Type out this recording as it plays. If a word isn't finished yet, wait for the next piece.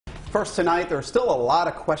First tonight, there are still a lot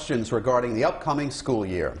of questions regarding the upcoming school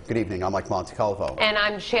year. Good evening, I'm Mike Montecalvo. And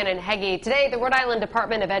I'm Shannon Heggie. Today, the Rhode Island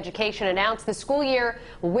Department of Education announced the school year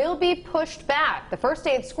will be pushed back. The first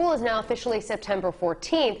day of school is now officially September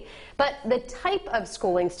 14th, but the type of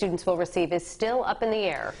schooling students will receive is still up in the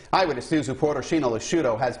air. Eyewitness News reporter Sheena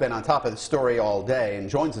Lasciuto has been on top of the story all day and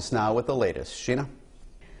joins us now with the latest. Sheena?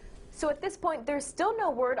 So at this point, there's still no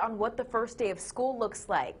word on what the first day of school looks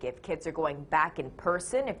like, if kids are going back in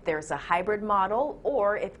person, if there's a hybrid model,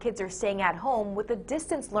 or if kids are staying at home with a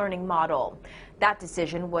distance learning model. That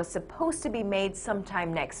decision was supposed to be made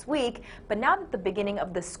sometime next week, but now that the beginning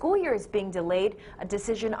of the school year is being delayed, a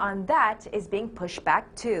decision on that is being pushed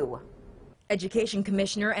back too. Education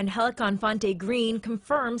Commissioner Angélica Infante-Green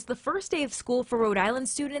confirms the first day of school for Rhode Island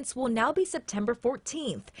students will now be September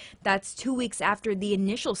 14th. That's 2 weeks after the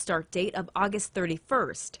initial start date of August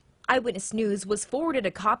 31st. Eyewitness News was forwarded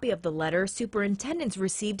a copy of the letter superintendents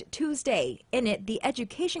received Tuesday. In it, the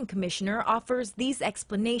Education Commissioner offers these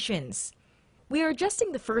explanations. We are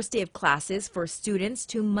adjusting the first day of classes for students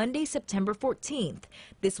to Monday, September 14th.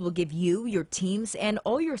 This will give you, your teams, and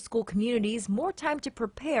all your school communities more time to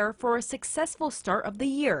prepare for a successful start of the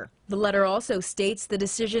year. The letter also states the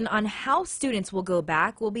decision on how students will go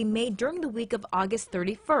back will be made during the week of August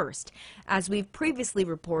 31st. As we've previously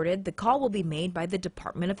reported, the call will be made by the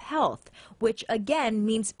Department of Health, which again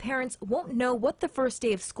means parents won't know what the first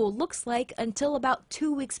day of school looks like until about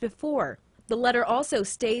 2 weeks before. The letter also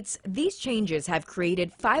states these changes have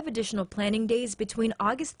created 5 additional planning days between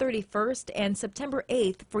August 31st and September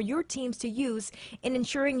 8th for your teams to use in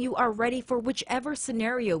ensuring you are ready for whichever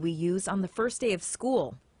scenario we use on the first day of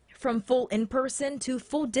school. From full in-person to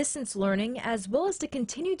full distance learning, as well as to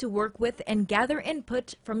continue to work with and gather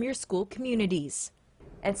input from your school communities.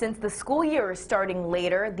 And since the school year is starting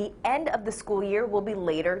later, the end of the school year will be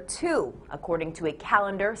later too. According to a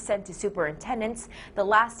calendar sent to superintendents, the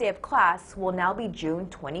last day of class will now be June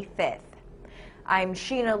 25th. I'm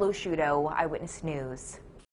Sheena Lasciuto, Eyewitness News.